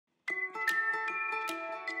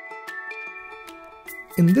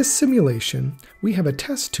In this simulation, we have a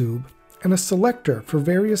test tube and a selector for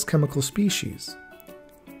various chemical species.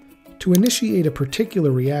 To initiate a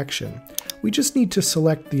particular reaction, we just need to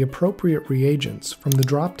select the appropriate reagents from the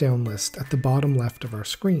drop-down list at the bottom left of our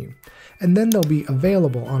screen, and then they'll be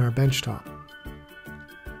available on our benchtop.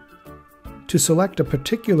 To select a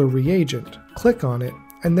particular reagent, click on it,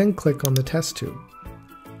 and then click on the test tube.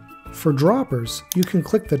 For droppers, you can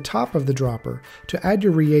click the top of the dropper to add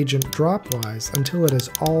your reagent dropwise until it has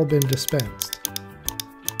all been dispensed.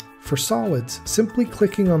 For solids, simply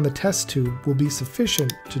clicking on the test tube will be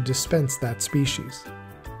sufficient to dispense that species.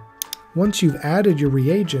 Once you've added your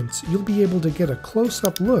reagents, you'll be able to get a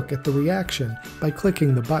close-up look at the reaction by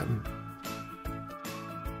clicking the button.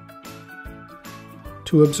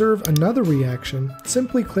 To observe another reaction,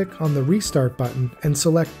 simply click on the Restart button and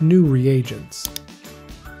select New Reagents.